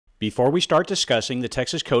Before we start discussing the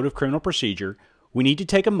Texas Code of Criminal Procedure, we need to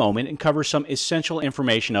take a moment and cover some essential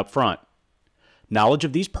information up front. Knowledge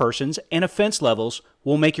of these persons and offense levels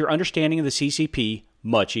will make your understanding of the CCP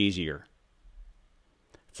much easier.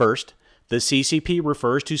 First, the CCP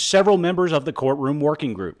refers to several members of the courtroom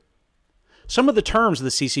working group. Some of the terms the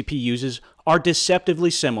CCP uses are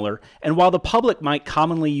deceptively similar, and while the public might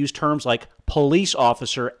commonly use terms like police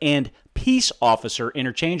officer and peace officer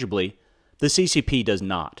interchangeably, the CCP does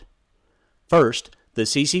not. First, the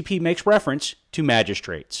CCP makes reference to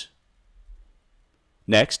magistrates.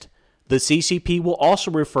 Next, the CCP will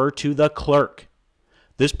also refer to the clerk.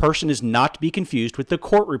 This person is not to be confused with the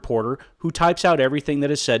court reporter who types out everything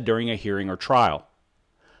that is said during a hearing or trial.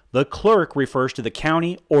 The clerk refers to the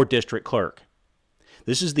county or district clerk.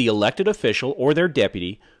 This is the elected official or their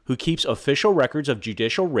deputy who keeps official records of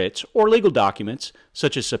judicial writs or legal documents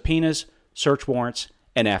such as subpoenas, search warrants,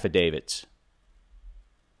 and affidavits.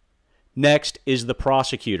 Next is the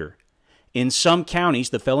prosecutor. In some counties,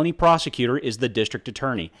 the felony prosecutor is the district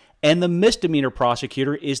attorney, and the misdemeanor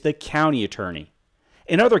prosecutor is the county attorney.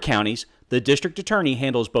 In other counties, the district attorney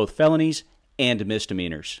handles both felonies and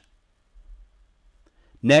misdemeanors.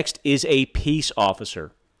 Next is a peace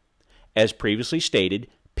officer. As previously stated,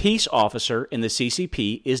 peace officer in the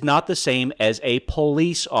CCP is not the same as a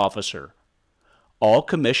police officer. All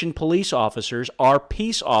commissioned police officers are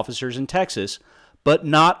peace officers in Texas, but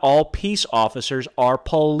not all peace officers are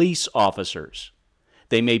police officers.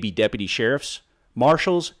 They may be deputy sheriffs,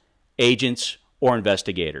 marshals, agents, or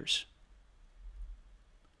investigators.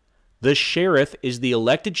 The sheriff is the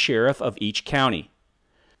elected sheriff of each county.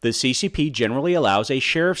 The CCP generally allows a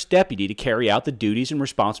sheriff's deputy to carry out the duties and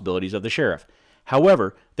responsibilities of the sheriff.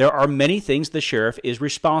 However, there are many things the sheriff is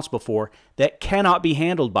responsible for that cannot be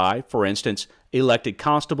handled by, for instance, elected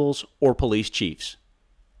constables or police chiefs.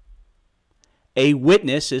 A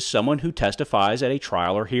witness is someone who testifies at a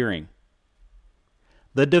trial or hearing.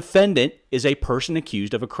 The defendant is a person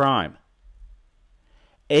accused of a crime.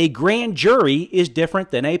 A grand jury is different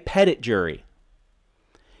than a petit jury.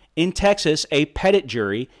 In Texas, a petit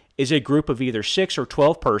jury is a group of either 6 or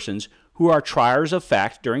 12 persons who are triers of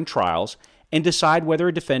fact during trials and decide whether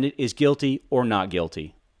a defendant is guilty or not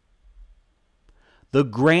guilty. The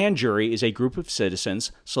grand jury is a group of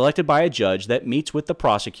citizens selected by a judge that meets with the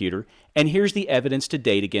prosecutor and hears the evidence to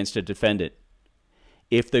date against a defendant.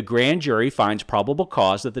 If the grand jury finds probable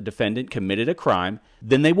cause that the defendant committed a crime,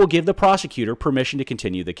 then they will give the prosecutor permission to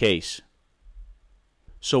continue the case.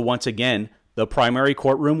 So once again, the primary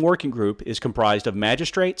courtroom working group is comprised of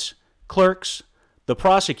magistrates, clerks, the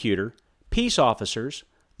prosecutor, peace officers,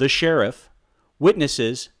 the sheriff,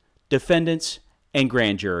 witnesses, defendants, and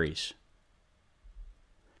grand juries.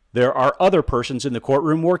 There are other persons in the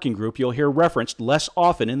courtroom working group you'll hear referenced less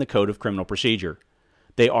often in the Code of Criminal Procedure.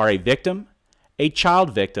 They are a victim, a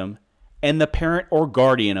child victim, and the parent or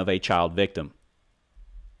guardian of a child victim.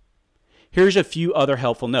 Here's a few other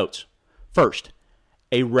helpful notes. First,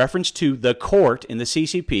 a reference to the court in the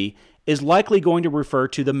CCP is likely going to refer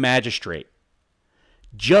to the magistrate.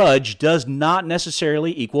 Judge does not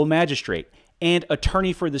necessarily equal magistrate, and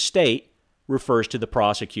attorney for the state refers to the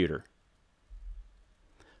prosecutor.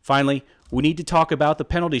 Finally, we need to talk about the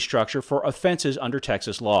penalty structure for offenses under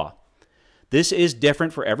Texas law. This is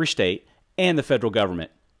different for every state and the federal government.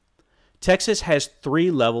 Texas has 3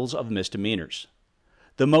 levels of misdemeanors.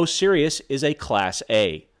 The most serious is a Class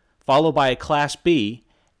A, followed by a Class B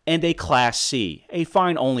and a Class C, a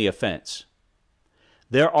fine-only offense.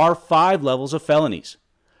 There are 5 levels of felonies.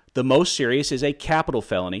 The most serious is a capital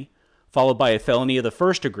felony, followed by a felony of the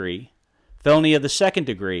 1st degree, felony of the 2nd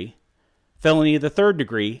degree, felony of the 3rd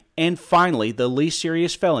degree, and finally, the least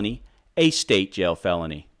serious felony, a state jail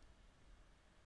felony.